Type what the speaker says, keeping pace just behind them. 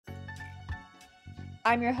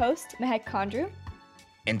I'm your host, Mehek Kondru.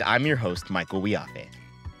 And I'm your host, Michael Wiafe.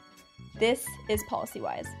 This is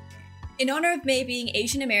PolicyWise. In honor of May being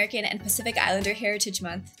Asian American and Pacific Islander Heritage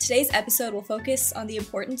Month, today's episode will focus on the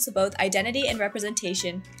importance of both identity and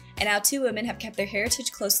representation, and how two women have kept their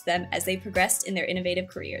heritage close to them as they progressed in their innovative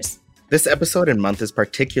careers. This episode and month is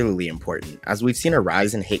particularly important as we've seen a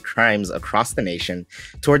rise in hate crimes across the nation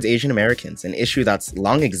towards Asian Americans, an issue that's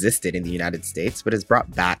long existed in the United States but is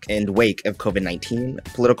brought back in the wake of COVID-19,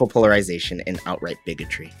 political polarization, and outright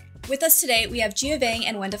bigotry. With us today, we have Gia Vang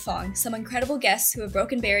and Wenda Fong, some incredible guests who have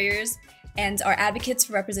broken barriers and are advocates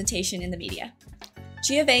for representation in the media.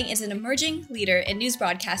 Gia Vang is an emerging leader in news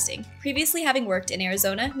broadcasting. Previously having worked in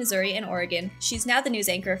Arizona, Missouri, and Oregon, she's now the news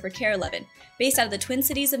anchor for KARE 11, based out of the Twin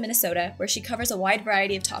Cities of Minnesota, where she covers a wide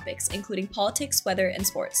variety of topics, including politics, weather, and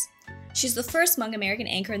sports. She's the first Hmong American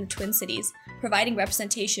anchor in the Twin Cities, providing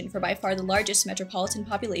representation for by far the largest metropolitan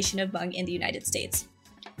population of Hmong in the United States.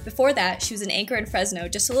 Before that, she was an anchor in Fresno,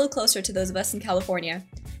 just a little closer to those of us in California,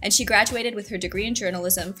 and she graduated with her degree in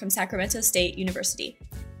journalism from Sacramento State University.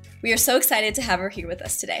 We are so excited to have her here with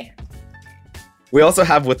us today. We also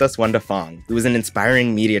have with us Wenda Fong, who is an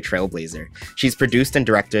inspiring media trailblazer. She's produced and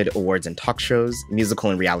directed awards and talk shows,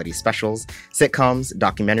 musical and reality specials, sitcoms,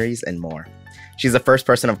 documentaries, and more. She's the first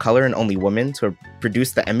person of color and only woman to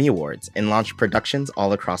produce the Emmy Awards and launch productions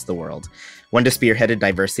all across the world. Wenda spearheaded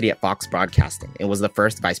diversity at Fox Broadcasting and was the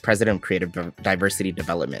first vice president of creative diversity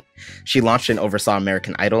development. She launched and oversaw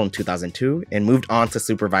American Idol in 2002 and moved on to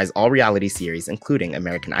supervise all reality series, including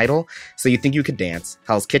American Idol, So You Think You Could Dance,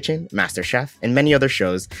 Hell's Kitchen, MasterChef, and many other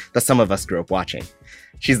shows that some of us grew up watching.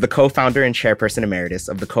 She's the co-founder and chairperson emeritus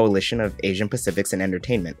of the Coalition of Asian Pacifics in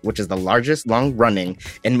Entertainment, which is the largest, long-running,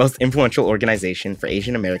 and most influential organization for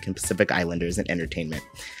Asian American Pacific Islanders in entertainment.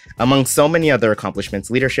 Among so many other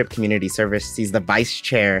accomplishments, leadership, community service, she's the vice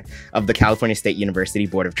chair of the California State University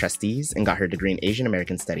Board of Trustees and got her degree in Asian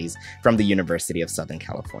American Studies from the University of Southern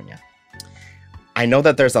California. I know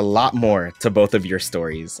that there's a lot more to both of your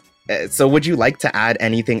stories. So would you like to add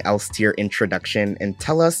anything else to your introduction and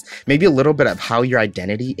tell us maybe a little bit of how your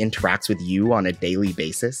identity interacts with you on a daily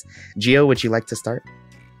basis? Gia, would you like to start?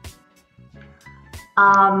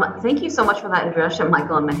 Thank you so much for that introduction,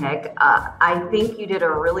 Michael and Mehek. I think you did a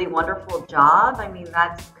really wonderful job. I mean,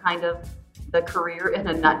 that's kind of the career in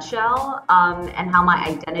a nutshell, and how my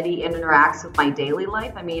identity interacts with my daily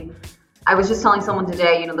life. I mean, I was just telling someone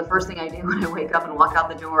today, the first thing I do when I wake up and walk out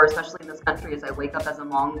the door, especially in this country, is I wake up as a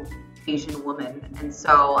Hmong Asian woman. And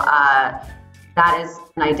so that is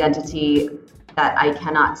an identity that I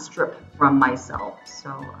cannot strip from myself.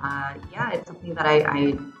 So it's something that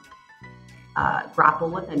I grapple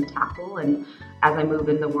with and tackle, and as I move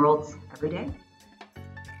in the world every day.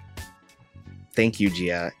 Thank you,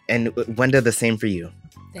 Gia. And Wenda, the same for you.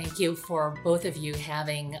 Thank you for both of you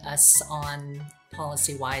having us on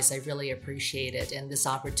PolicyWise. I really appreciate it and this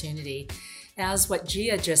opportunity. As what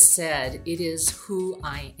Gia just said, it is who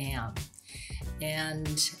I am.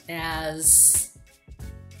 And as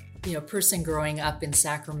a person growing up in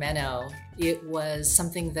Sacramento, it was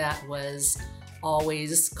something that was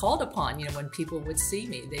always called upon. When people would see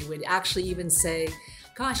me, they would actually even say,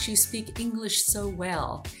 "Gosh, you speak English so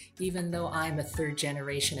well," even though I'm a third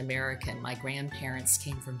generation American. My grandparents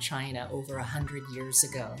came from China over 100 years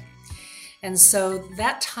ago. And so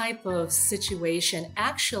that type of situation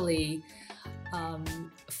actually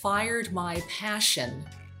fired my passion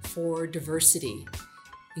for diversity,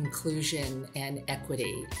 inclusion, and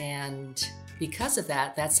equity. And because of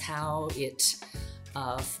that, that's how it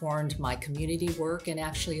formed my community work and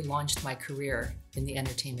actually launched my career in the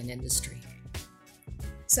entertainment industry.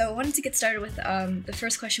 So I wanted to get started with the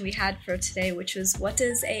first question we had for today, which was, what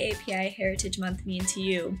does AAPI Heritage Month mean to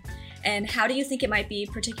you? And how do you think it might be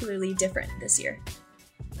particularly different this year?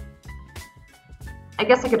 I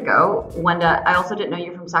guess I could go. Wenda, I also didn't know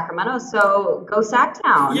you're from Sacramento, so go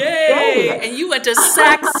Sacktown. Yay! And you went to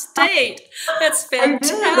Sac State. That's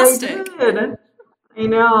fantastic. I did. I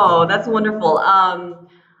know. That's wonderful.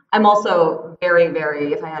 I'm also very,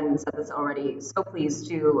 very, if I hadn't said this already, so pleased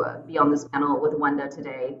to be on this panel with Wenda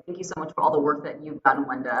today. Thank you so much for all the work that you've done,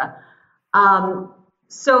 Wenda.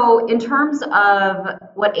 So in terms of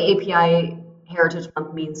what AAPI Heritage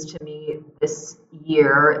Month means to me this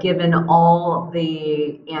year, given all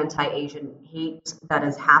the anti-Asian hate that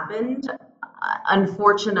has happened,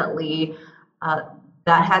 unfortunately,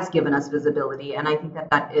 that has given us visibility. And I think that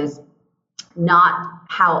that is not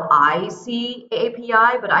how I see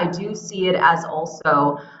AAPI, but I do see it as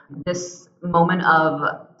also this moment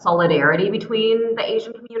of solidarity between the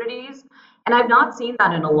Asian communities. And I've not seen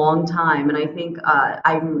that in a long time. And I think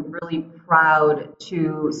I'm really proud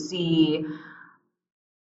to see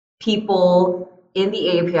people in the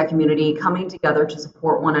AAPI community coming together to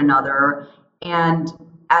support one another. And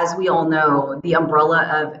as we all know, the umbrella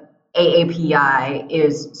of AAPI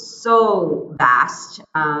is so vast.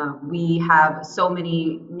 We have so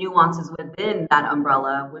many nuances within that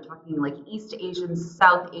umbrella. We're talking like East Asians,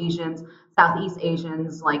 Southeast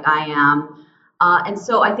Asians, like I am. And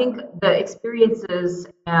so I think the experiences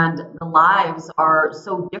and the lives are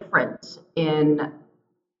so different in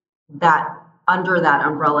that under that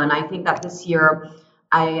umbrella. And I think that this year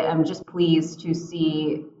I am just pleased to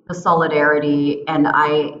see the solidarity, and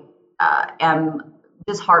I am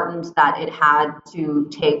disheartened that it had to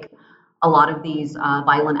take a lot of these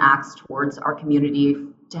violent acts towards our community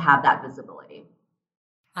to have that visibility.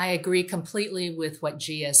 I agree completely with what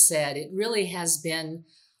Gia said. It really has been,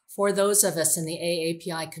 for those of us in the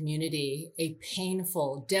AAPI community, a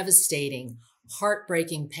painful, devastating,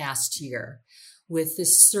 heartbreaking past year, with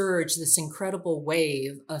this surge, this incredible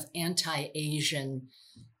wave of anti-Asian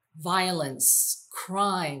violence,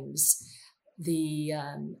 crimes, the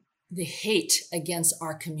hate against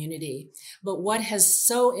our community. But what has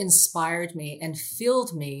so inspired me and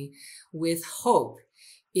filled me with hope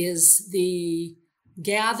is the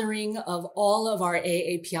gathering of all of our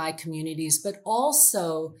AAPI communities, but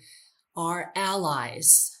also our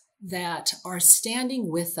allies that are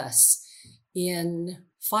standing with us in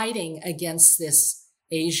fighting against this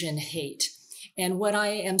Asian hate. And what I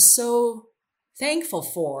am so thankful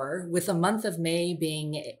for, with the month of May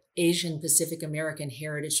being Asian Pacific American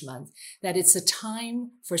Heritage Month, that it's a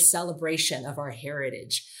time for celebration of our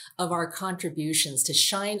heritage, of our contributions, to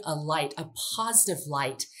shine a light, a positive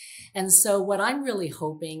light. And so what I'm really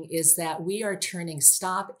hoping is that we are turning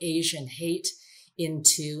Stop Asian Hate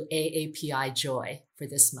into AAPI joy for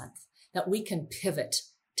this month, that we can pivot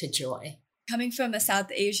to joy. Coming from a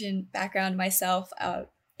South Asian background myself,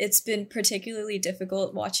 it's been particularly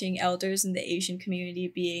difficult watching elders in the Asian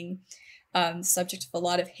community being subject of a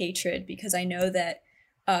lot of hatred, because I know that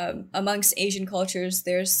amongst Asian cultures,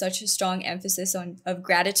 there's such a strong emphasis of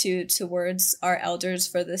gratitude towards our elders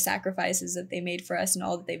for the sacrifices that they made for us and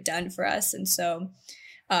all that they've done for us. And so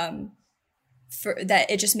for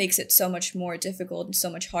that, it just makes it so much more difficult and so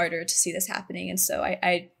much harder to see this happening. And so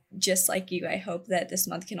I just like you, I hope that this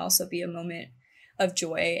month can also be a moment of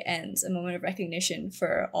joy and a moment of recognition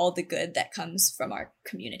for all the good that comes from our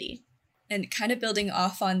community. And kind of building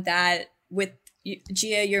off on that, with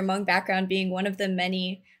Gia, your Hmong background being one of the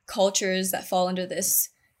many cultures that fall under this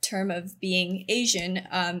term of being Asian,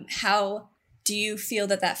 how do you feel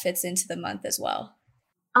that fits into the month as well?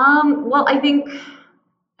 Well, I mean,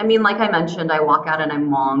 like I mentioned, I walk out and I'm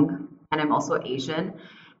Hmong and I'm also Asian.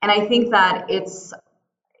 And I think that it's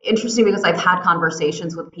interesting because I've had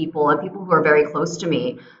conversations with people and people who are very close to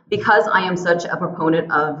me, because I am such a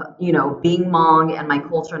proponent of, being Hmong and my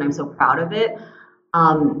culture, and I'm so proud of it.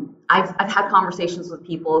 I've had conversations with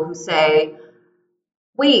people who say,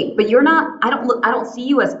 wait, but you're not, I don't see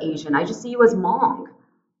you as Asian. I just see you as Hmong.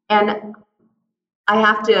 And I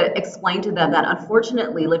have to explain to them that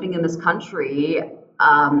unfortunately, living in this country,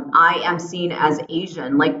 I am seen as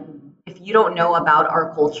Asian. Like, if you don't know about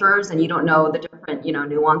our cultures and you don't know the different,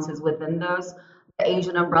 nuances within those, the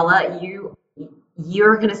Asian umbrella,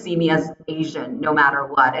 you're going to see me as Asian no matter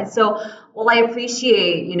what. And so, while I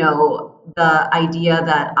appreciate, the idea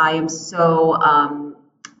that I'm so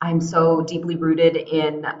deeply rooted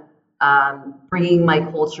in bringing my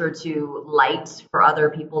culture to light for other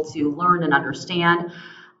people to learn and understand,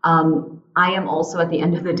 I am also, at the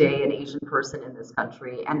end of the day, an Asian person in this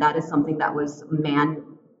country. And that is something that was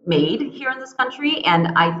man-made here in this country. And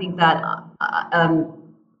I think that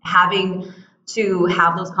having to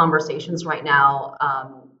have those conversations right now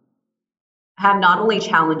have not only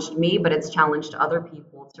challenged me, but it's challenged other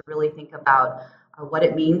people to really think about what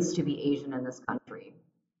it means to be Asian in this country.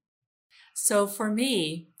 So for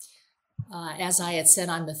me, as I had said,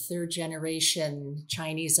 I'm the third generation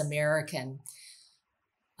Chinese American.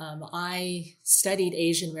 I studied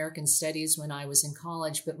Asian American studies when I was in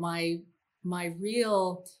college, but my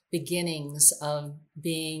real beginnings of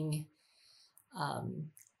being,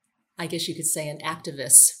 I guess you could say, an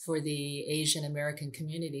activist for the Asian American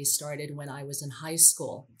community started when I was in high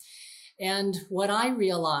school. And what I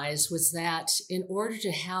realized was that in order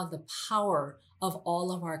to have the power of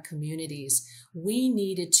all of our communities, we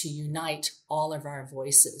needed to unite all of our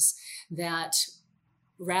voices, that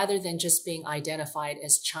rather than just being identified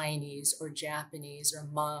as Chinese or Japanese or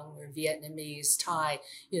Hmong or Vietnamese, Thai,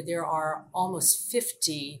 there are almost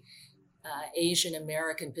 50 Asian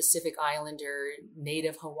American, Pacific Islander,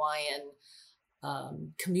 Native Hawaiian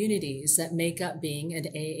communities that make up being an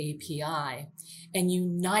AAPI. And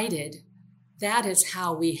united, that is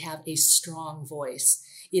how we have a strong voice.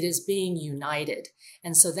 It is being united.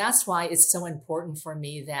 And so that's why it's so important for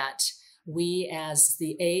me that we as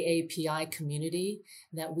the AAPI community,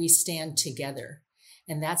 that we stand together.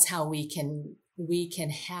 And that's how we can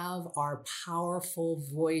have our powerful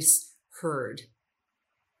voice heard.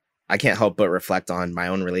 I can't help but reflect on my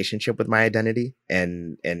own relationship with my identity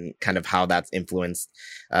and kind of how that's influenced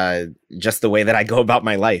just the way that I go about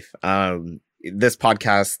my life. This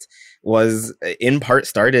podcast was in part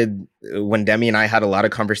started when Demi and I had a lot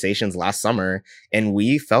of conversations last summer, and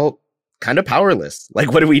we felt kind of powerless.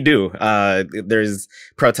 Like, what do we do? There's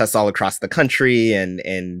protests all across the country,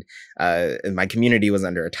 and my community was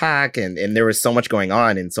under attack, and there was so much going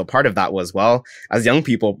on. And so part of that was, well, as young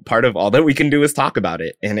people, part of all that we can do is talk about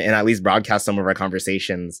it and at least broadcast some of our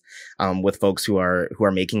conversations with folks who are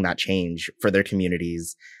making that change for their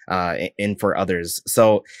communities and for others.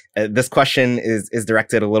 So this question is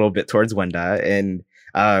directed a little bit towards Wenda, and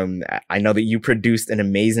I know that you produced an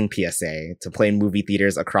amazing PSA to play in movie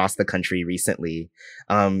theaters across the country recently.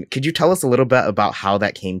 Could you tell us a little bit about how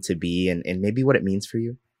that came to be and maybe what it means for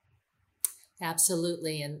you?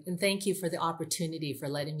 Absolutely. And thank you for the opportunity for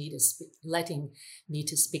letting me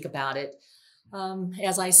to speak about it.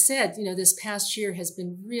 As I said, this past year has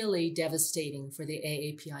been really devastating for the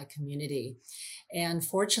AAPI community. And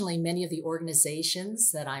fortunately, many of the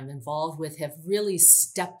organizations that I'm involved with have really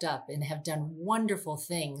stepped up and have done wonderful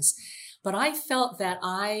things. But I felt that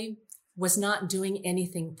I was not doing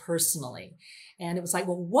anything personally. And it was like,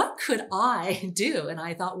 well, what could I do? And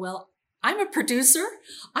I thought, well, I'm a producer.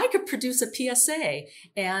 I could produce a PSA.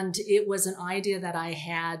 And it was an idea that I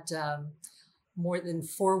had more than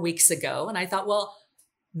 4 weeks ago. And I thought, well,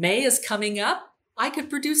 May is coming up. I could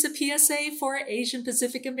produce a PSA for Asian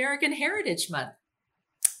Pacific American Heritage Month.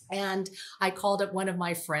 And I called up one of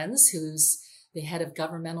my friends who's the head of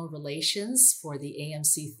governmental relations for the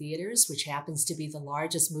AMC Theaters, which happens to be the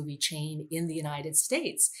largest movie chain in the United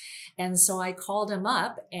States. And so I called him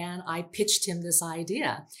up and I pitched him this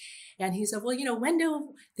idea. And he said, well, Wenda,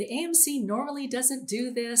 the AMC normally doesn't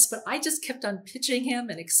do this, but I just kept on pitching him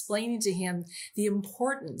and explaining to him the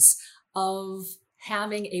importance of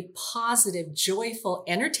having a positive, joyful,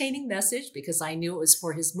 entertaining message, because I knew it was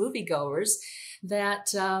for his moviegoers,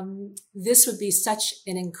 that this would be such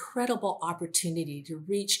an incredible opportunity to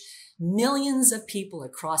reach millions of people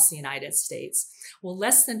across the United States. Well,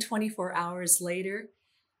 less than 24 hours later,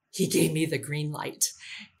 he gave me the green light.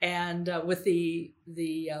 And with the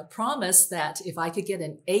promise that if I could get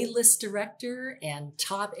an A-list director and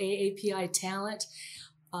top AAPI talent,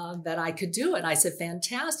 that I could do it. I said,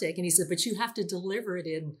 fantastic. And he said, but you have to deliver it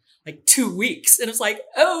in like 2 weeks. And it was like,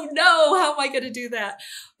 oh no, how am I going to do that?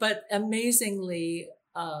 But amazingly,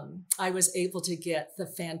 I was able to get the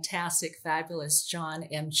fantastic, fabulous John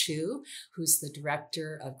M. Chu, who's the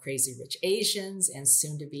director of Crazy Rich Asians and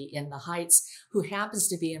soon to be In the Heights, who happens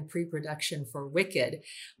to be in pre-production for Wicked.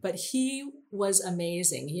 But he was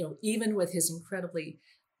amazing. Even with his incredibly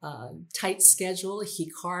tight schedule,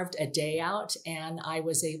 he carved a day out, and I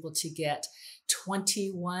was able to get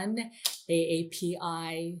 21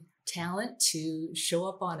 AAPI talent to show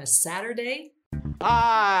up on a Saturday.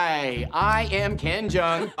 Hi, I am Ken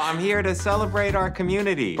Jeong. I'm here to celebrate our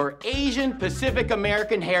community for Asian Pacific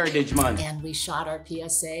American Heritage Month. And we shot our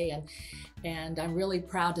PSA, and I'm really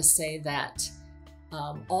proud to say that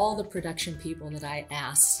all the production people that I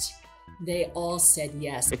asked, they all said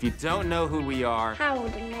yes. If you don't know who we are, how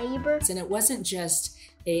the neighbor. And it wasn't just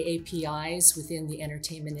AAPIs within the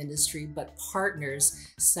entertainment industry, but partners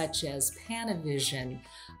such as Panavision,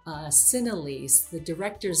 Cinelease, the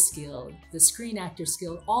Directors Guild, the Screen Actors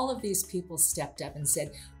Guild. All of these people stepped up and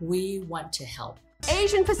said, we want to help.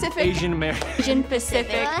 Asian Pacific. Asian American. Asian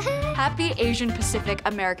Pacific. Happy Asian Pacific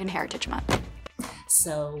American Heritage Month.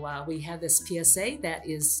 So we have this PSA that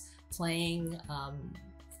is playing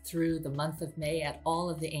through the month of May at all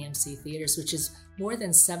of the AMC theaters, which is more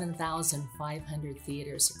than 7,500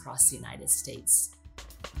 theaters across the United States.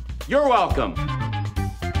 You're welcome.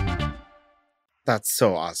 That's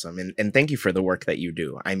so awesome. And thank you for the work that you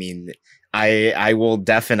do. I mean, I will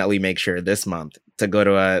definitely make sure this month to go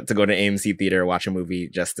to AMC theater, watch a movie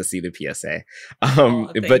just to see the PSA.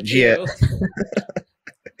 But Gia,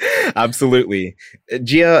 absolutely.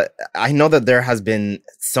 Gia, I know that there has been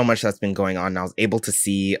so much that's been going on. And I was able to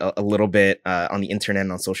see a little bit on the internet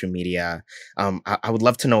and on social media. I would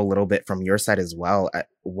love to know a little bit from your side as well.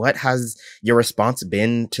 What has your response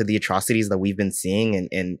been to the atrocities that we've been seeing?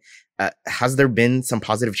 And has there been some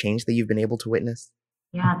positive change that you've been able to witness?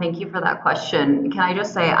 Yeah, thank you for that question. Can I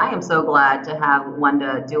just say I am so glad to have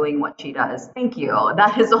Wanda doing what she does. Thank you.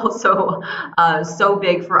 That is also so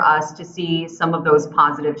big for us to see some of those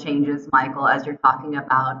positive changes, Michael, as you're talking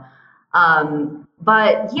about.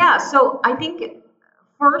 But yeah, so I think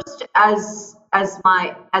first, as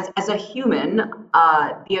a human,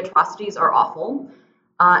 the atrocities are awful.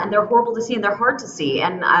 And they're horrible to see and they're hard to see.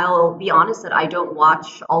 And I'll be honest that I don't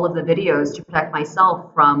watch all of the videos to protect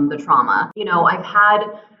myself from the trauma. You know, I've had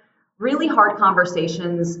really hard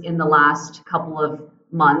conversations in the last couple of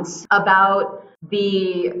months about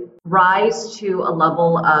the rise to a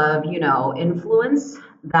level of, influence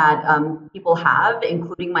that people have,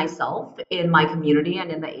 including myself, in my community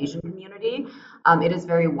and in the Asian community. It is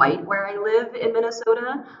very white where I live in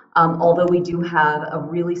Minnesota, although we do have a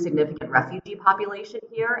really significant refugee population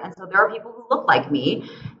here. And so there are people who look like me,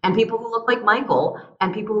 and people who look like Michael,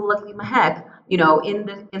 and people who look like Mehek,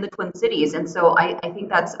 in the Twin Cities. And so I think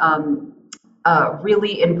that's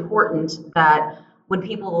really important that when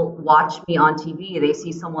people watch me on TV, they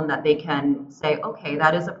see someone that they can say, okay,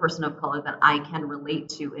 that is a person of color that I can relate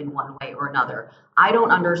to in one way or another. I don't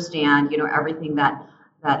understand, everything that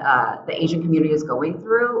the Asian community is going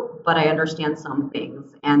through, but I understand some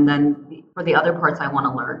things. And then for the other parts, I want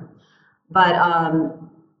to learn. But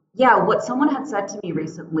yeah, what someone had said to me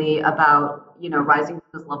recently about, rising to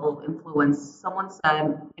this level of influence, someone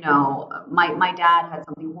said, my dad had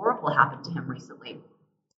something horrible happen to him recently,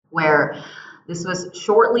 where this was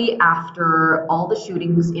shortly after all the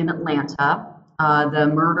shootings in Atlanta, the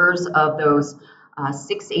murders of those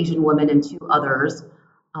 6 Asian women and 2 others.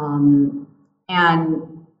 And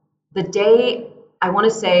the day, I want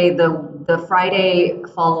to say the Friday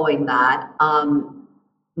following that,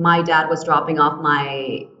 my dad was dropping off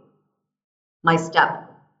my step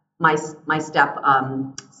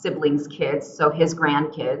siblings' kids, so his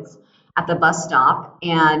grandkids, at the bus stop,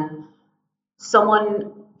 and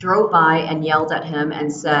someone drove by and yelled at him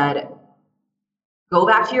and said, "Go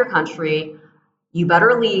back to your country. You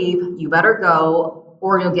better leave. You better go,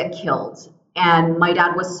 or you'll get killed." And my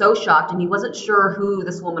dad was so shocked, and he wasn't sure who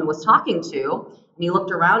this woman was talking to. And he looked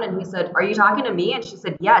around and he said, "Are you talking to me?" And she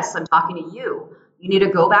said, "Yes, I'm talking to you. You need to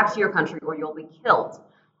go back to your country or you'll be killed."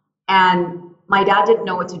 And my dad didn't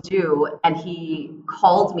know what to do. And he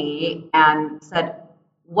called me and said,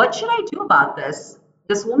 "What should I do about this?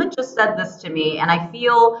 This woman just said this to me." And I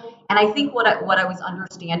think what I was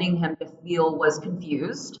understanding him to feel was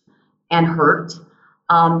confused and hurt,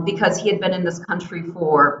 because he had been in this country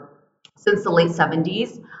since the late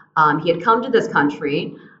 70s. He had come to this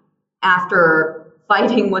country after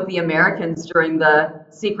fighting with the Americans during the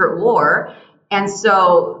Secret War. And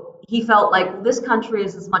so he felt like this country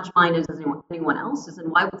is as much mine as anyone else's,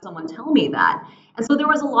 and why would someone tell me that? And so there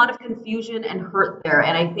was a lot of confusion and hurt there.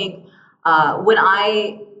 And I think when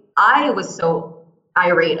I was so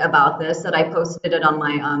irate about this that I posted it on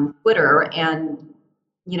my Twitter, and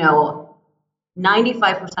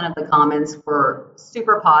 95% of the comments were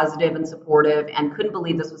super positive and supportive and couldn't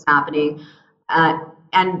believe this was happening.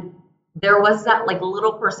 And there was that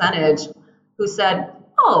little percentage who said,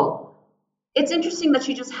 "Oh, it's interesting that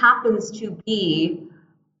she just happens to be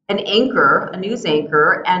an anchor, a news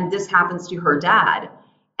anchor, and this happens to her dad."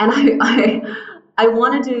 And I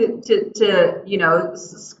wanted to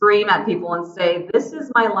scream at people and say, this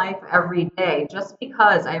is my life every day. Just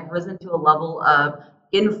because I've risen to a level of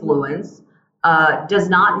influence does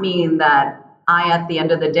not mean that I, at the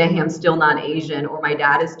end of the day, am still not Asian, or my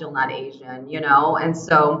dad is still not Asian, And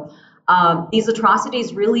so these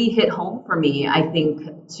atrocities really hit home for me, I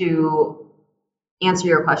think, to answer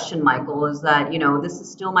your question, Michael, is that, this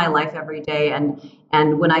is still my life every day.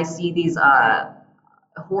 And when I see these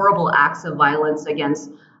horrible acts of violence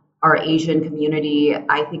against our Asian community,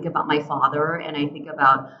 I think about my father, and I think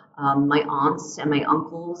about my aunts and my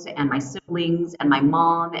uncles and my siblings and my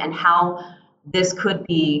mom, and how this could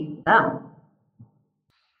be them.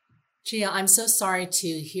 Gia, I'm so sorry to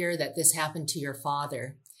hear that this happened to your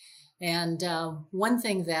father. And one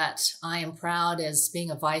thing that I am proud, as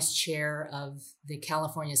being a vice chair of the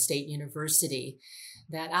California State University,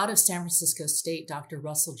 that out of San Francisco State, Dr.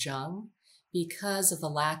 Russell Jung, because of the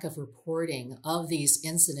lack of reporting of these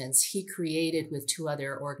incidents, he created with 2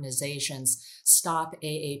 other organizations, Stop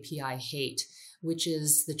AAPI Hate, which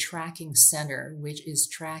is the tracking center, which is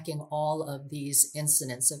tracking all of these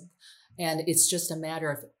incidents. And it's just a matter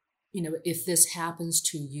of, if this happens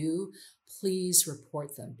to you, please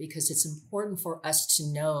report them, because it's important for us to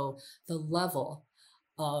know the level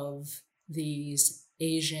of these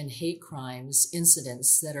Asian hate crimes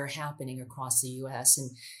incidents that are happening across the U.S.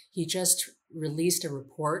 And he just released a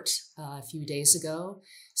report a few days ago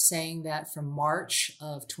saying that from March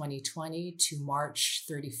of 2020 to March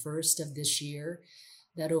 31st of this year,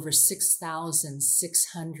 that over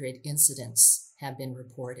 6,600 incidents have been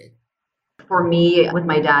reported. For me, with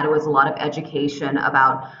my dad, it was a lot of education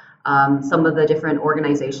about some of the different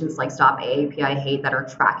organizations like Stop AAPI Hate that are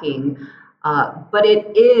tracking. But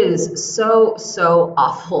it is so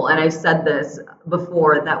awful. And I've said this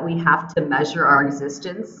before, that we have to measure our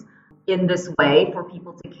existence in this way for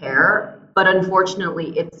people to care. But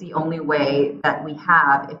unfortunately, it's the only way that we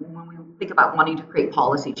have when we think about wanting to create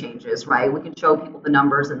policy changes, right? We can show people the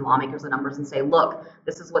numbers and lawmakers the numbers and say, look,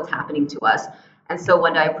 this is what's happening to us. And so,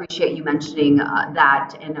 Wenda, I appreciate you mentioning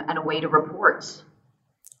that and a way to report.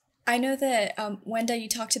 I know that, Wenda, you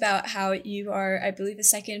talked about how you are, I believe, a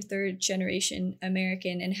second, third generation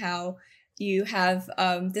American, and how you have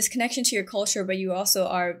this connection to your culture, but you also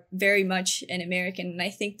are very much an American. And I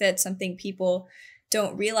think that something people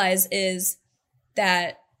don't realize is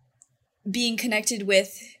that being connected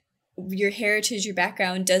with your heritage, your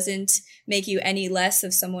background, doesn't make you any less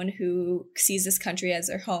of someone who sees this country as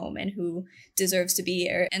their home and who deserves to be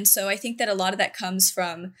here. And so I think that a lot of that comes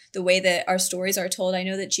from the way that our stories are told. I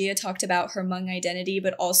know that Gia talked about her Hmong identity,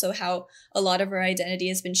 but also how a lot of her identity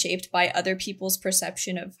has been shaped by other people's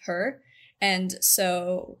perception of her. And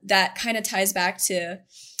so that kind of ties back to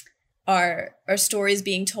our stories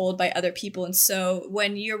being told by other people. And so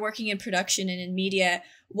when you're working in production and in media,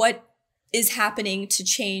 what is happening to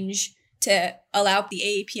change to allow the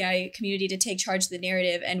AAPI community to take charge of the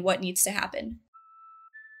narrative, and what needs to happen?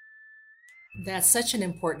 That's such an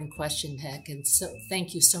important question, Mehek, and so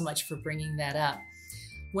thank you so much for bringing that up.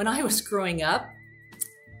 When I was growing up,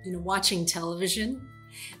 watching television,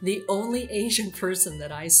 the only Asian person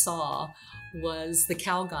that I saw was the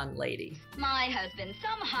Calgon lady. My husband,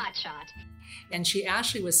 some hotshot. And she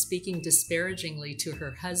actually was speaking disparagingly to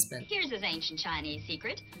her husband. Here's his ancient Chinese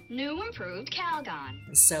secret: new improved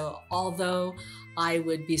Calgon. So although I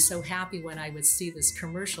would be so happy when I would see this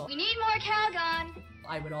commercial, We need more Calgon.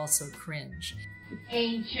 I would also cringe.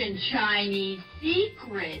 Ancient Chinese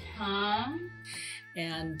secret, huh?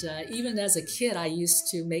 And even as a kid, I used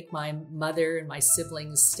to make my mother and my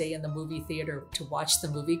siblings stay in the movie theater to watch the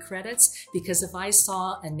movie credits, because if I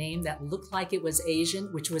saw a name that looked like it was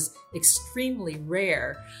Asian, which was extremely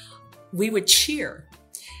rare, we would cheer.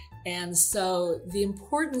 And so the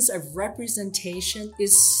importance of representation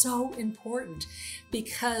is so important,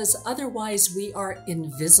 because otherwise we are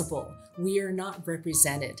invisible. We are not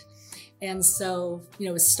represented. And so,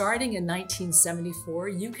 starting in 1974,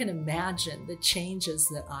 you can imagine the changes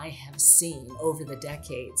that I have seen over the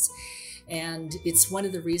decades. And it's one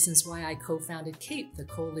of the reasons why I co-founded CAPE, the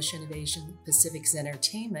Coalition of Asian Pacific's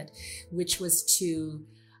Entertainment, which was to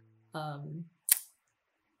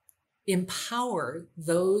empower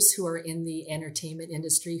those who are in the entertainment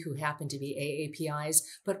industry who happen to be AAPIs,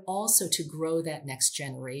 but also to grow that next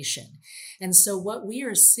generation. And so what we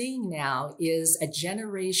are seeing now is a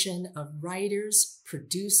generation of writers,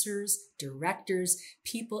 producers, directors,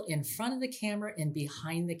 people in front of the camera and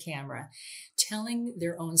behind the camera, telling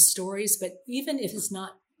their own stories. But even if it's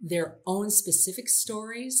not their own specific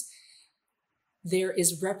stories, there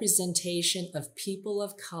is representation of people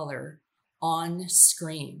of color on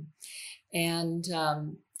screen. And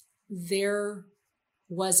there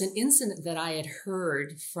was an incident that I had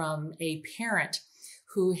heard from a parent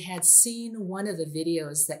who had seen one of the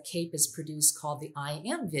videos that CAPE has produced called the I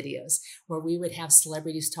Am videos, where we would have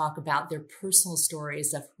celebrities talk about their personal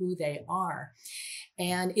stories of who they are.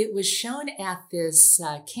 And it was shown at this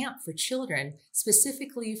camp for children,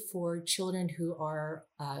 specifically for children who are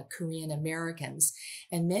Korean Americans,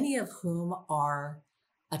 and many of whom are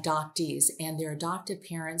adoptees, and their adoptive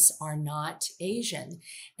parents are not Asian.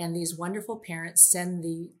 And these wonderful parents send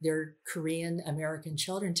their Korean American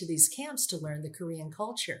children to these camps to learn the Korean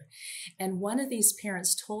culture. And one of these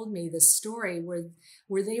parents told me the story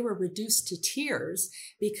where they were reduced to tears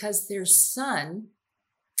because their son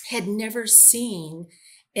had never seen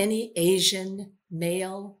any Asian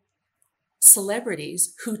male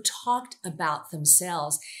celebrities who talked about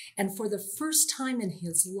themselves. And for the first time in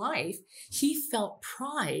his life, he felt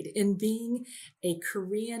pride in being a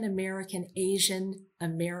Korean American, Asian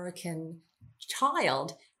American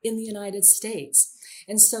child in the United States.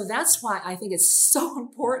 And so that's why I think it's so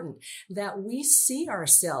important that we see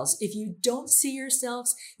ourselves. If you don't see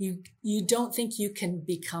yourselves, you don't think you can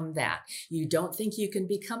become that. You don't think you can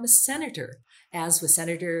become a senator, as with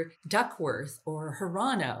Senator Duckworth or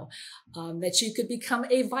Hirano, that you could become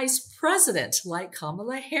a vice president like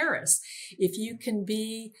Kamala Harris. If you can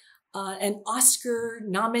be an Oscar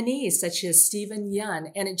nominee such as Stephen Yeun,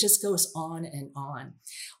 and it just goes on and on.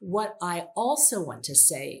 What I also want to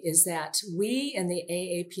say is that we in the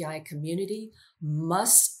AAPI community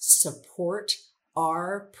must support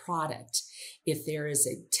our product. If there is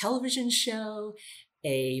a television show,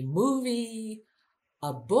 a movie,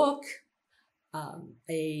 a book,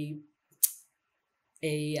 a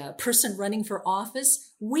person running for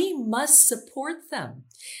office, we must support them.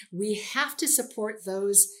 We have to support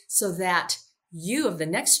those so that you of the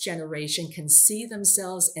next generation can see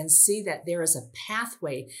themselves and see that there is a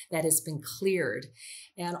pathway that has been cleared.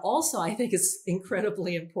 And also, I think it's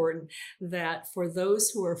incredibly important that for those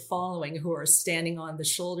who are following, who are standing on the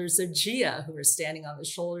shoulders of Gia, who are standing on the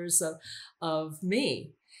shoulders of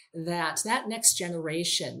me, that next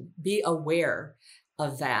generation be aware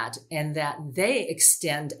of that and that they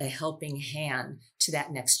extend a helping hand to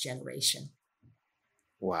that next generation.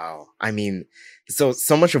 Wow. I mean, so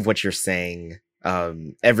much of what you're saying,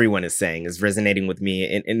 everyone is saying, is resonating with me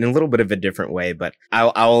in a little bit of a different way, but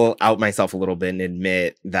I'll out myself a little bit and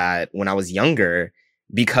admit that when I was younger,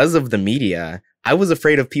 because of the media, I was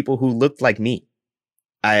afraid of people who looked like me.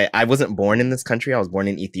 I wasn't born in this country. I was born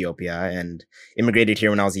in Ethiopia and immigrated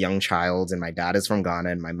here when I was a young child. And my dad is from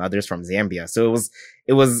Ghana and my mother's from Zambia. So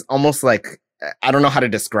it was almost like, I don't know how to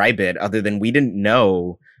describe it other than we didn't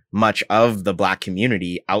know much of the Black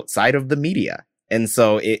community outside of the media. And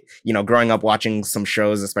so growing up watching some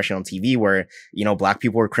shows, especially on TV, where, Black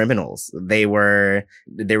people were criminals. They were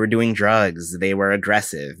doing drugs. They were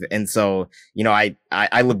aggressive. And so,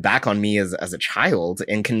 I look back on me as a child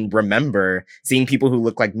and can remember seeing people who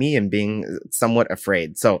look like me and being somewhat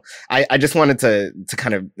afraid. So I just wanted to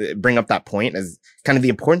kind of bring up that point as kind of the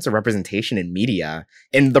importance of representation in media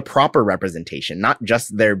and the proper representation, not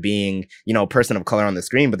just there being, a person of color on the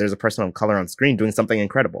screen, but there's a person of color on screen doing something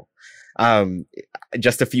incredible.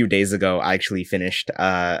 Just a few days ago, I actually finished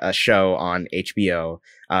a show on HBO.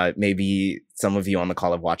 Maybe some of you on the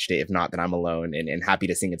call have watched it. If not, then I'm alone and happy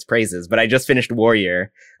to sing its praises. But I just finished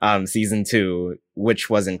Warrior, season 2, which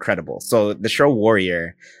was incredible. So the show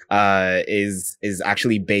Warrior, is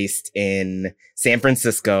actually based in San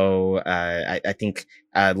Francisco. I think,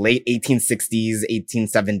 late 1860s,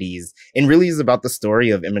 1870s, and really is about the story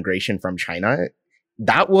of immigration from China.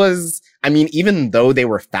 That was, even though they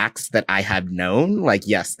were facts that I had known, like,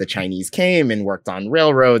 yes, the Chinese came and worked on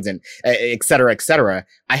railroads and et cetera,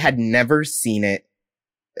 I had never seen it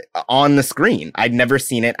on the screen. I'd never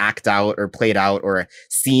seen it act out or played out or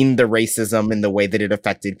seen the racism in the way that it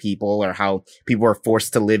affected people or how people were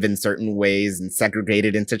forced to live in certain ways and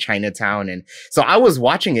segregated into Chinatown. And so I was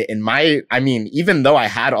watching it even though I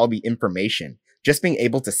had all the information, just being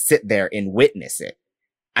able to sit there and witness it,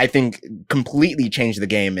 I think completely changed the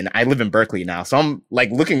game. And I live in Berkeley now. So I'm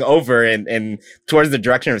like looking over and towards the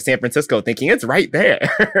direction of San Francisco thinking it's right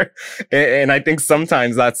there. and I think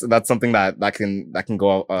sometimes that's something that can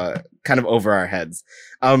go, kind of over our heads.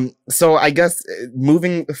 So I guess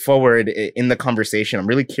moving forward in the conversation, I'm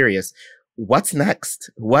really curious, what's next?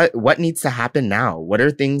 What needs to happen now? What are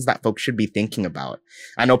things that folks should be thinking about?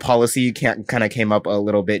 I know policy kind of came up a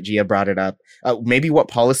little bit. Gia brought it up. Maybe what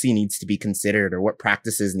policy needs to be considered or what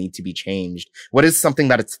practices need to be changed? What is something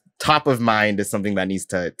that it's top of mind is something that needs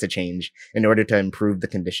to change in order to improve the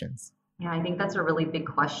conditions? Yeah, I think that's a really big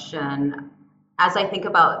question. As I think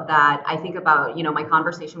about that, I think about, my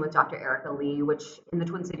conversation with Dr. Erica Lee, which in the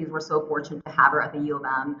Twin Cities, we're so fortunate to have her at the U of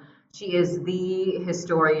M. She is the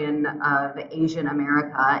historian of Asian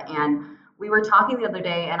America. And we were talking the other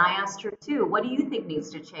day and I asked her too, what do you think needs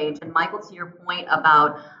to change? And Michael, to your point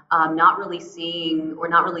about not really seeing or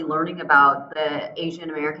not really learning about the Asian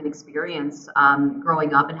American experience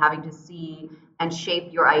growing up and having to see and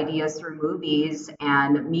shape your ideas through movies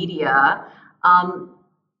and media,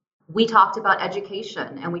 we talked about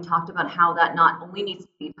education and we talked about how that not only needs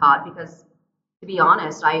to be taught because, to be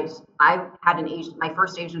honest, I had my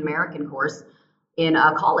first Asian American course in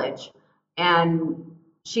college, and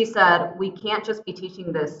she said we can't just be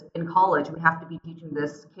teaching this in college. We have to be teaching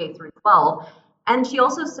this K through 12. And she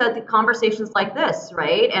also said the conversations like this,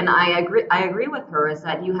 right? And I agree with her, is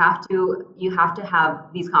that you have to have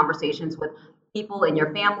these conversations with people in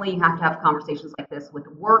your family. You have to have conversations like this with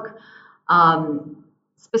work.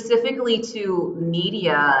 Specifically to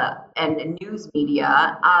media and news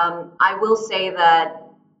media, I will say that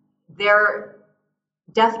there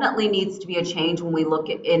definitely needs to be a change when we look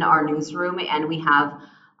in our newsroom and we have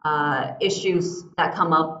issues that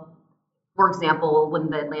come up. For example, when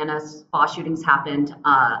the Atlanta spa shootings happened,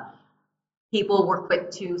 people were quick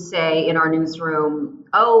to say in our newsroom,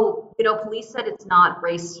 oh, police said it's not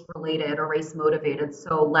race related or race motivated,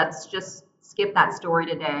 so let's just skip that story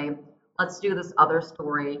today. Let's do this other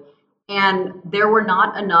story. And there were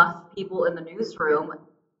not enough people in the newsroom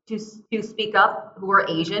to speak up who are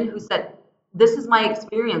Asian, who said, this is my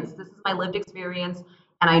experience, this is my lived experience,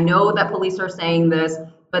 and I know that police are saying this,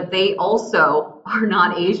 but they also are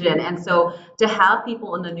not Asian. And so to have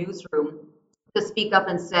people in the newsroom to speak up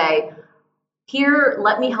and say, here,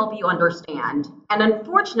 let me help you understand. And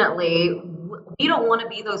unfortunately, we don't want to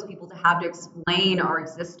be those people to have to explain our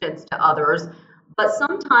existence to others, but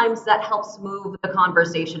sometimes that helps move the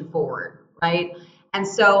conversation forward, right? And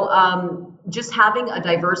so just having a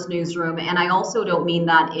diverse newsroom, and I also don't mean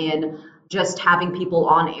that in just having people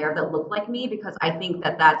on air that look like me, because I think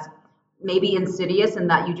that that's maybe insidious and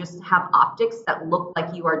that you just have optics that look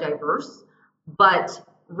like you are diverse. But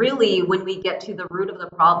really, when we get to the root of the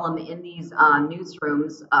problem in these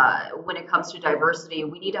newsrooms, when it comes to diversity,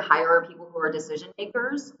 we need to hire people who are decision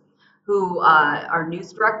makers, who are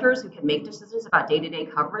news directors, who can make decisions about day-to-day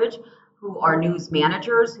coverage, who are news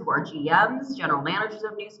managers, who are GMs, general managers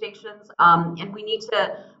of news stations, and we need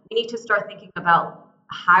to start thinking about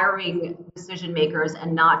hiring decision makers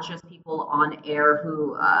and not just people on air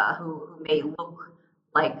who may look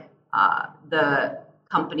like the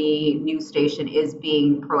company news station is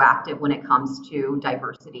being proactive when it comes to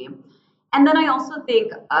diversity. And then I also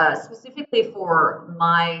think specifically for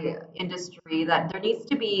my industry that there needs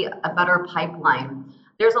to be a better pipeline.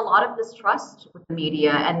 There's a lot of mistrust with the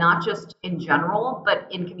media, and not just in general, but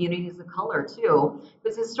in communities of color too.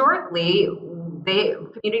 Because historically,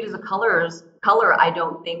 communities of color, I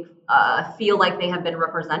don't think feel like they have been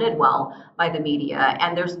represented well by the media,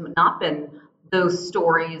 and there's not been those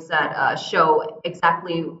stories that show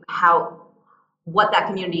exactly what that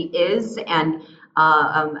community is and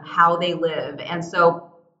how they live. And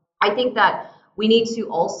so I think that we need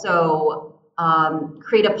to also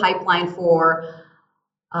create a pipeline for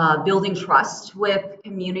building trust with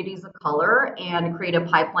communities of color, and create a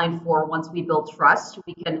pipeline for, once we build trust,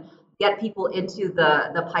 we can get people into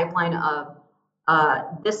the pipeline of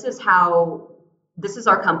this is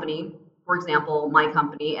our company, for example, my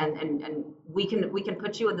company, and we can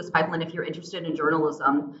put you in this pipeline if you're interested in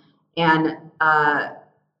journalism, and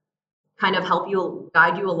kind of help you,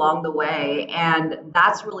 guide you along the way. And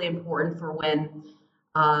that's really important for when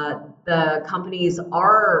the companies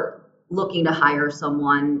are looking to hire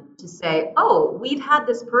someone, to say, oh, we've had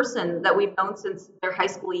this person that we've known since their high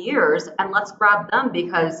school years, and let's grab them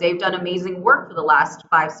because they've done amazing work for the last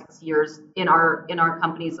 5-6 years in our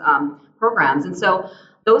company's programs. And so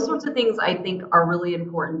those sorts of things I think are really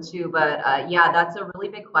important too. But yeah, that's a really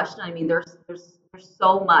big question. I mean, there's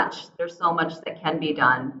so much that can be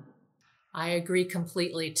done. I agree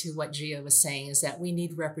completely to what Gia was saying, is that we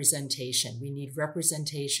need representation. We need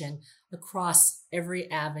representation across every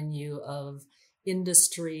avenue of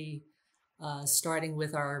industry, starting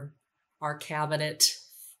with our cabinet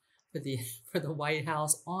for the White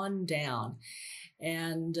House on down.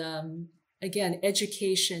 And again,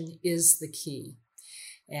 education is the key.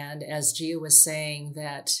 And as Gia was saying,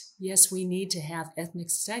 that yes, we need to have ethnic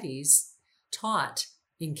studies taught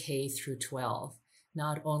in K through 12.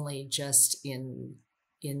 Not only just in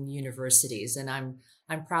universities. And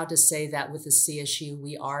I'm proud to say that with the CSU,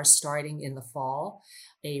 we are starting in the fall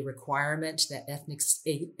a requirement that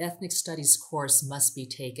ethnic studies course must be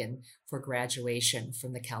taken for graduation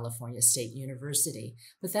from the California State University.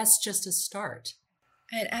 But that's just a start.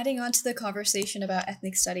 And adding on to the conversation about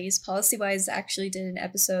ethnic studies, PolicyWise actually did an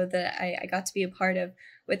episode that I got to be a part of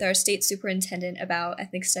with our state superintendent about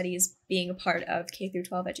ethnic studies being a part of K through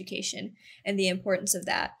 12 education and the importance of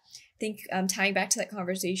that. I think tying back to that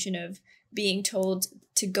conversation of being told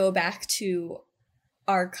to go back to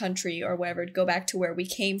our country or whatever, go back to where we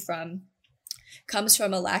came from, comes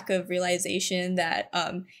from a lack of realization that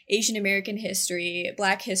Asian American history,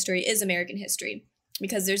 Black history is American history,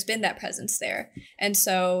 because there's been that presence there. And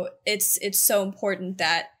so it's so important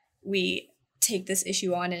that we take this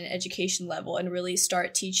issue on an education level and really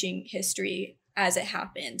start teaching history as it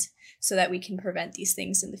happened so that we can prevent these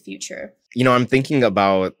things in the future. I'm thinking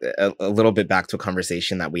about a little bit back to a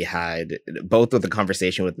conversation that we had, both with the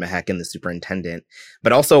conversation with Mehek and the superintendent,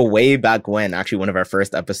 but also way back when, actually one of our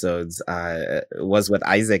first episodes was with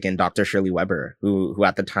Isaac and Dr. Shirley Weber, who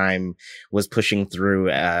at the time was pushing through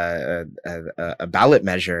a ballot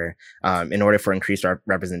measure in order for increased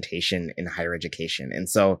representation in higher education. And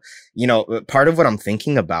so, part of what I'm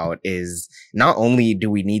thinking about is not only do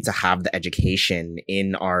we need to have the education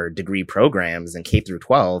in our degree programs in K through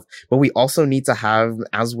 12, but we also need to have,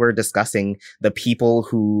 as we're discussing, the people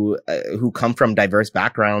who come from diverse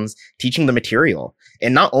backgrounds teaching the material,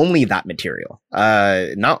 and not only that material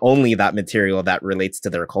that relates to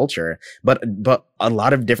their culture, but a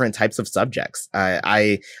lot of different types of subjects.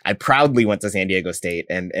 I proudly went to San Diego State,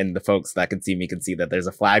 and the folks that can see me can see that there's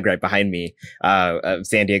a flag right behind me of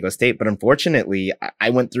San Diego State. But unfortunately,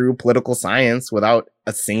 I went through political science without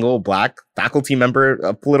a single Black faculty member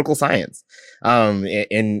of political science.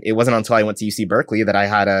 And it wasn't until I went to UC Berkeley that I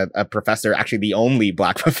had a professor, actually the only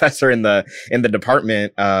Black professor in the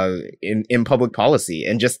department in public policy.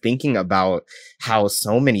 And just thinking about how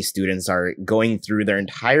so many students are going through their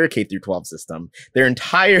entire K through 12 system, their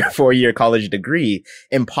entire 4-year college degree,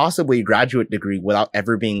 and possibly a graduate degree without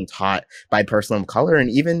ever being taught by a person of color, and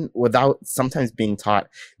even without sometimes being taught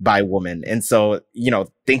by women. And so,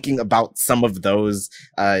 thinking about some of those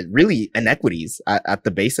really inequities at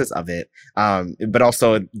the basis of it, but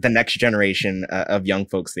also the next generation of young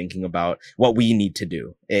folks thinking about what we need to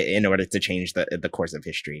do in order to change the course of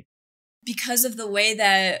history. Because of the way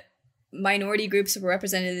that minority groups were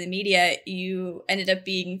represented in the media, you ended up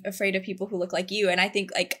being afraid of people who look like you. And I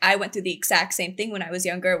think I went through the exact same thing when I was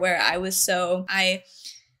younger, where I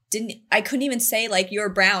couldn't even say you're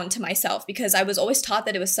brown to myself, because I was always taught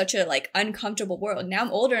that it was such a uncomfortable world. Now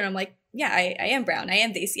I'm older and I'm like, yeah, I am brown, I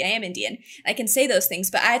am Desi, I am Indian. I can say those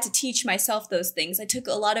things, but I had to teach myself those things. I took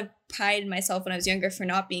a lot of pride in myself when I was younger for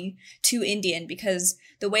not being too Indian, because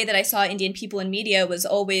the way that I saw Indian people in media was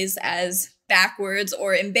always as backwards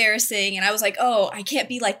or embarrassing. And I was like, oh, I can't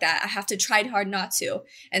be like that. I have to try hard not to.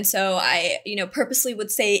 And so I, purposely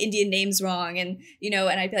would say Indian names wrong. And,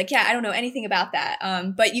 and I'd be like, yeah, I don't know anything about that.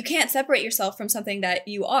 But you can't separate yourself from something that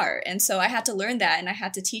you are. And so I had to learn that, and I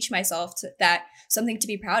had to teach myself that something to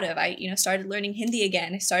be proud of. I, started learning Hindi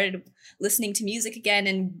again. I started listening to music again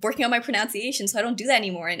and working on my pronunciation, so I don't do that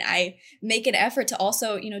anymore. And I make an effort to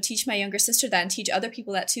also, teach my younger sister that, and teach other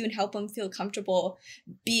people that too, and help them feel comfortable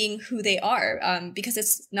being who they are. Because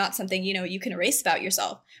it's not something, you can erase about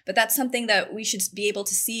yourself, but that's something that we should be able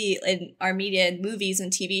to see in our media and movies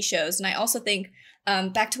and TV shows. And I also think,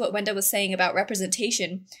 back to what Wenda was saying about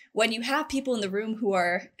representation, when you have people in the room who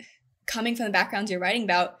are coming from the backgrounds you're writing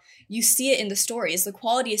about, you see it in the stories. The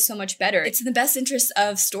quality is so much better. It's in the best interest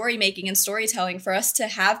of story making and storytelling for us to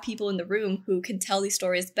have people in the room who can tell these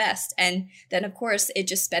stories best. And then, of course, it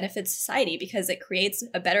just benefits society because it creates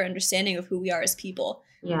a better understanding of who we are as people.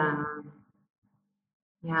 Yeah.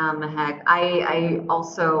 Yeah, Mehek. I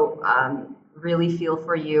also really feel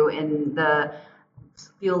for you in the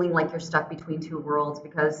feeling like you're stuck between two worlds,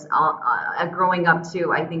 because growing up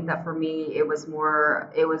too, I think that for me, it was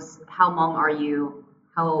how Hmong are you?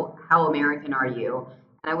 How American are you?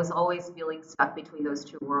 And I was always feeling stuck between those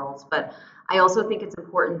two worlds. But I also think it's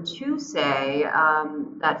important to say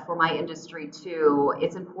that for my industry too,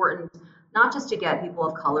 it's important not just to get people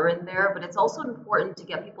of color in there, but it's also important to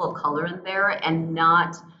get people of color in there and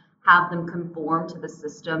not have them conform to the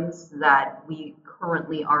systems that we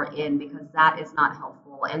currently are in, because that is not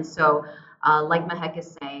helpful. And so, like Mehek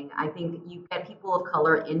is saying, I think you get people of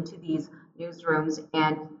color into these newsrooms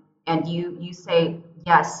and you say,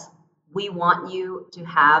 yes, we want you to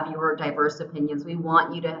have your diverse opinions. We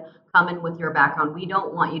want you to come in with your background. We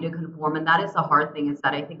don't want you to conform. And that is the hard thing, is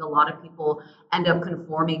that I think a lot of people end up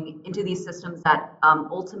conforming into these systems that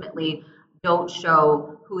ultimately don't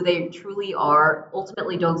show who they truly are,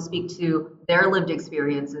 ultimately don't speak to their lived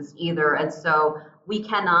experiences either. And so we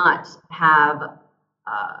cannot have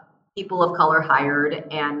people of color hired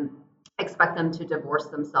and expect them to divorce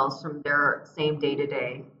themselves from their same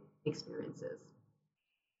day-to-day experiences.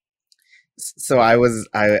 So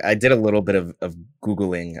I did a little bit of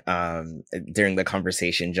Googling during the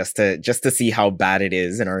conversation just to see how bad it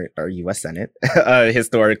is in our U.S. Senate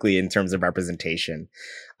historically in terms of representation.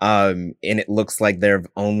 And it looks like there have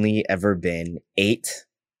only ever been 8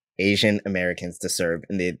 Asian Americans to serve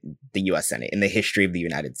in the U.S. Senate in the history of the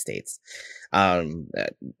United States.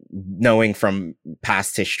 Knowing from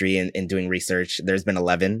past history and doing research, there's been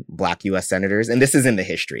 11 Black U.S. senators, and this is in the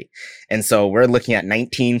history. And so we're looking at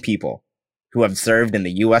 19 people who have served in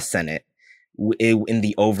the U.S. Senate in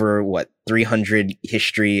the over 300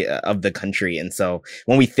 history of the country. And so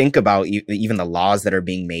when we think about even the laws that are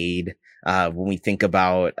being made, when we think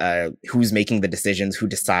about who's making the decisions, who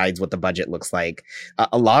decides what the budget looks like,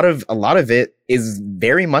 a lot of it is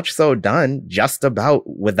very much so done just about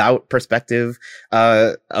without perspective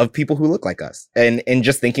of people who look like us. And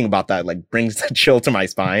just thinking about that like brings a chill to my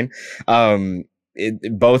spine.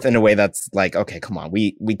 Both in a way that's like, okay, come on,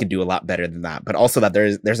 we could do a lot better than that, but also that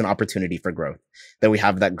there's an opportunity for growth, that we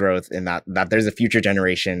have that growth, and that there's a future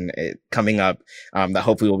generation coming up that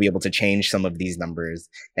hopefully will be able to change some of these numbers.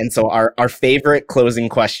 And so our favorite closing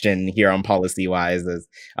question here on Policy Wise is,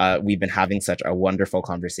 we've been having such a wonderful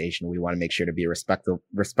conversation. We want to make sure to be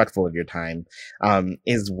respectful of your time.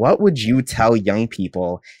 Is what would you tell young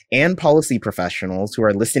people and policy professionals who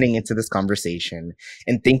are listening into this conversation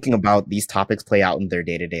and thinking about these topics play out in their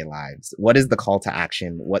day-to-day lives? What is the call to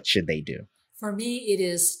action? What should they do? For me, it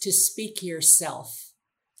is to speak yourself,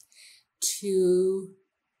 to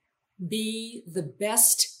be the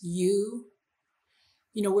best you.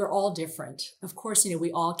 You know, we're all different. Of course, you know,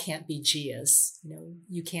 we all can't be Gias. You know,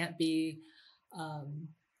 you can't be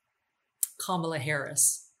Kamala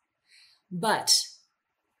Harris. But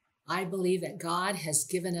I believe that God has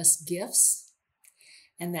given us gifts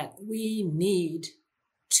and that we need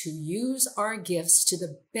to use our gifts to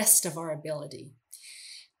the best of our ability,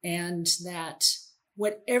 and that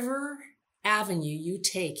whatever avenue you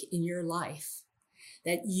take in your life,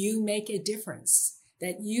 that you make a difference,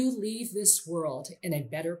 that you leave this world in a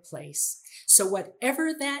better place. So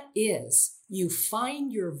whatever that is, you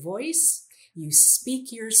find your voice, you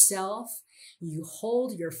speak yourself, you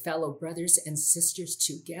hold your fellow brothers and sisters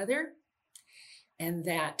together, and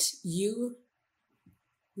that you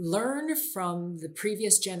learn from the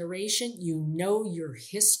previous generation. You know your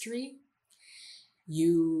history.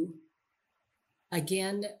 You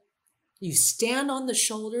stand on the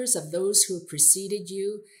shoulders of those who have preceded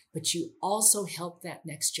you, but you also help that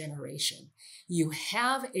next generation. You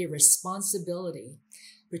have a responsibility,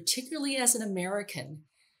 particularly as an American,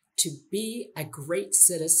 to be a great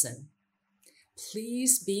citizen.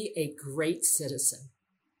 Please be a great citizen.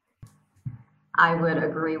 I would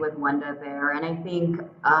agree with Wenda there. And I think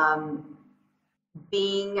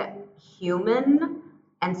being human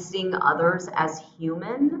and seeing others as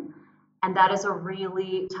human, and that is a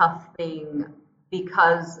really tough thing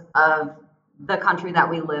because of the country that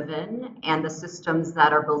we live in and the systems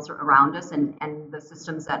that are built around us, and the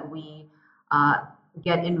systems that we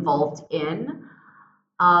get involved in,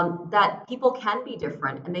 that people can be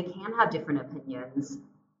different and they can have different opinions.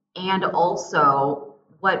 And also,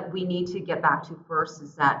 what we need to get back to first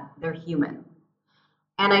is that they're human.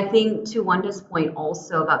 And I think to Wenda's point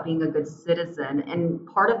also about being a good citizen, and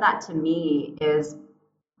part of that to me is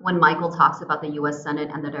when Michael talks about the US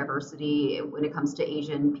Senate and the diversity when it comes to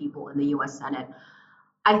Asian people in the US Senate,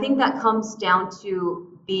 I think that comes down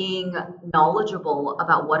to being knowledgeable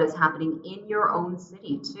about what is happening in your own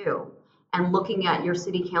city too, and looking at your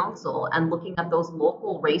city council and looking at those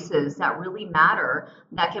local races that really matter,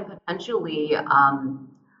 that can potentially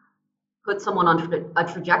put someone on a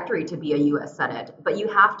trajectory to be a U.S. Senate. But you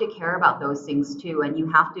have to care about those things too, and you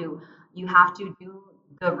have to do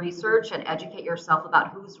the research and educate yourself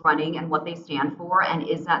about who's running and what they stand for, and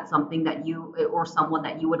is that something that you or someone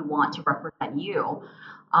that you would want to represent you?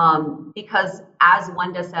 Because as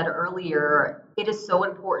Wenda said earlier, it is so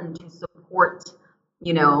important to support,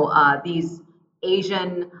 these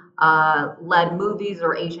Asian led movies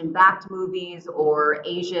or Asian backed movies or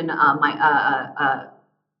Asian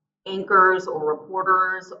anchors or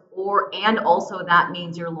reporters, and also that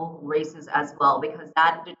means your local races as well, because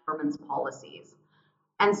that determines policies.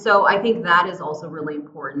 And so I think that is also really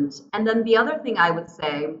important. And then the other thing I would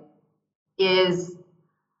say is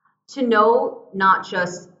to know not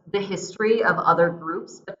just the history of other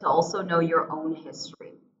groups, but to also know your own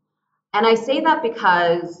history. And I say that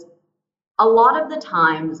because a lot of the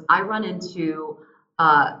times I run into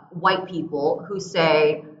white people who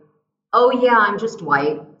say, oh yeah, I'm just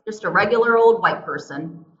white, just a regular old white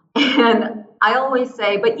person. And I always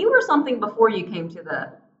say, but you were something before you came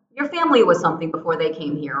to your family was something before they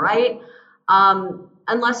came here, right?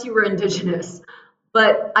 Unless you were indigenous.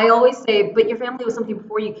 But I always say, but your family was something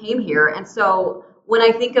before you came here. And so when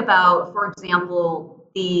I think about, for example,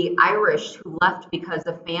 the Irish who left because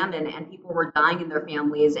of famine and people were dying in their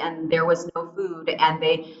families and there was no food and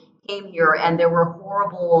they came here and there were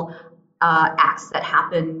horrible acts that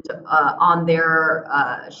happened on their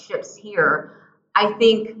ships here. I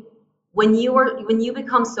think when you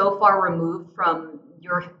become so far removed from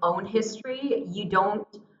your own history, you don't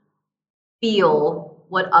feel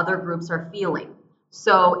what other groups are feeling.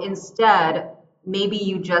 So instead, maybe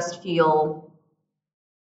you just feel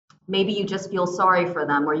sorry for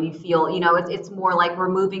them, or you feel, it's more like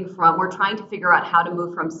we're trying to figure out how to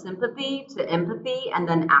move from sympathy to empathy and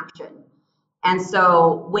then action. And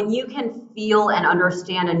so when you can feel and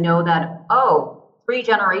understand and know that, 3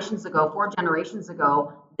 generations ago, 4 generations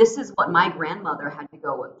ago, this is what my grandmother had to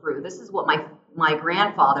go through. This is what my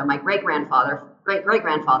grandfather, my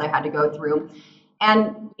great-grandfather had to go through.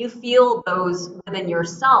 And you feel those within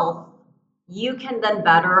yourself, you can then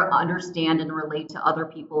better understand and relate to other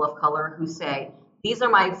people of color who say, these are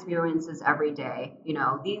my experiences every day.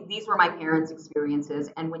 These were my parents'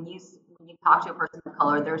 experiences. And when you talk to a person of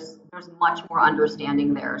color, there's much more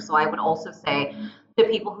understanding there. So I would also say to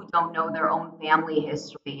people who don't know their own family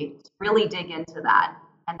history, to really dig into that.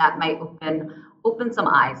 And that might open some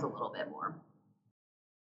eyes a little bit more.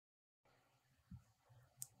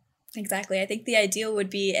 Exactly. I think the ideal would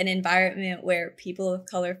be an environment where people of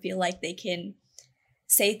color feel like they can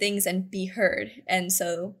say things and be heard. And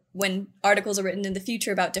so when articles are written in the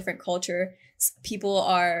future about different culture, people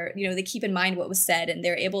are, they keep in mind what was said, and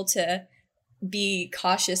they're able to be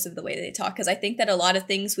cautious of the way they talk. Because I think that a lot of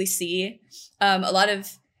things we see, a lot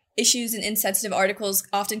of issues in insensitive articles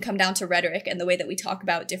often come down to rhetoric and the way that we talk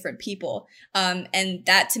about different people. And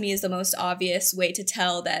that to me is the most obvious way to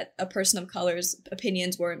tell that a person of color's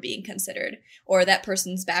opinions weren't being considered, or that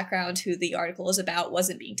person's background, who the article is about,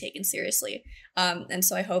 wasn't being taken seriously. And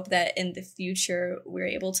so I hope that in the future we're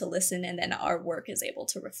able to listen, and then our work is able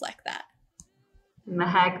to reflect that.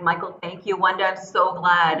 Mehek, Michael, thank you. Wanda, I'm so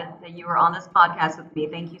glad that you were on this podcast with me.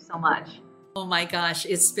 Thank you so much. Oh my gosh,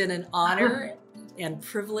 it's been an honor and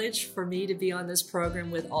privilege for me to be on this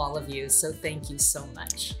program with all of you. So thank you so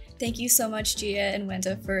much. Thank you so much, Gia and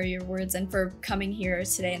Wenda, for your words and for coming here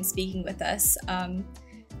today and speaking with us.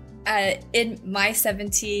 In my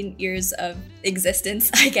 17 years of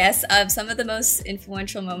existence, I guess, some of the most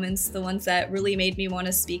influential moments, the ones that really made me want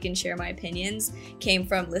to speak and share my opinions, came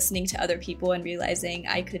from listening to other people and realizing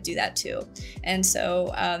I could do that too. And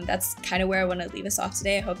so that's kind of where I want to leave us off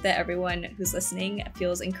today. I hope that everyone who's listening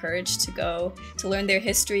feels encouraged to go to learn their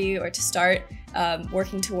history, or to start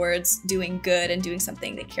working towards doing good and doing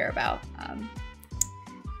something they care about.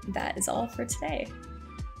 That is all for today.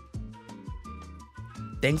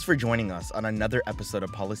 Thanks for joining us on another episode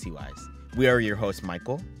of PolicyWise. We are your hosts,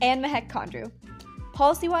 Michael and Mehek Kondru.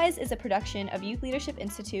 PolicyWise is a production of Youth Leadership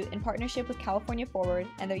Institute in partnership with California Forward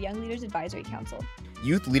and their Young Leaders Advisory Council.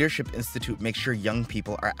 Youth Leadership Institute makes sure young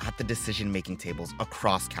people are at the decision-making tables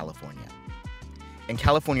across California. And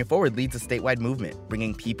California Forward leads a statewide movement,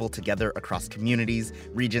 bringing people together across communities,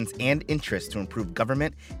 regions, and interests to improve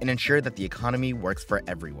government and ensure that the economy works for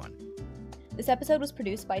everyone. This episode was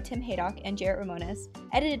produced by Tim Haydock and Jarrett Ramones,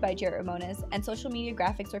 edited by Jarrett Ramones, and social media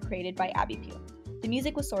graphics were created by Abby Pugh. The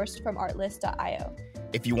music was sourced from artlist.io.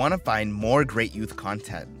 If you want to find more great youth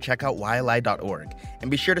content, check out YLI.org,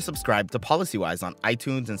 and be sure to subscribe to PolicyWise on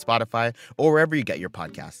iTunes and Spotify, or wherever you get your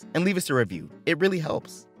podcasts, and leave us a review. It really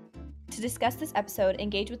helps. To discuss this episode,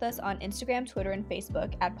 engage with us on Instagram, Twitter, and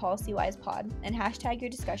Facebook at PolicyWisePod, and hashtag your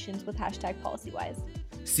discussions with #PolicyWise.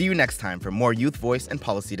 See you next time for more youth voice and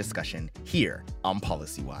policy discussion here on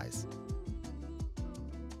PolicyWise.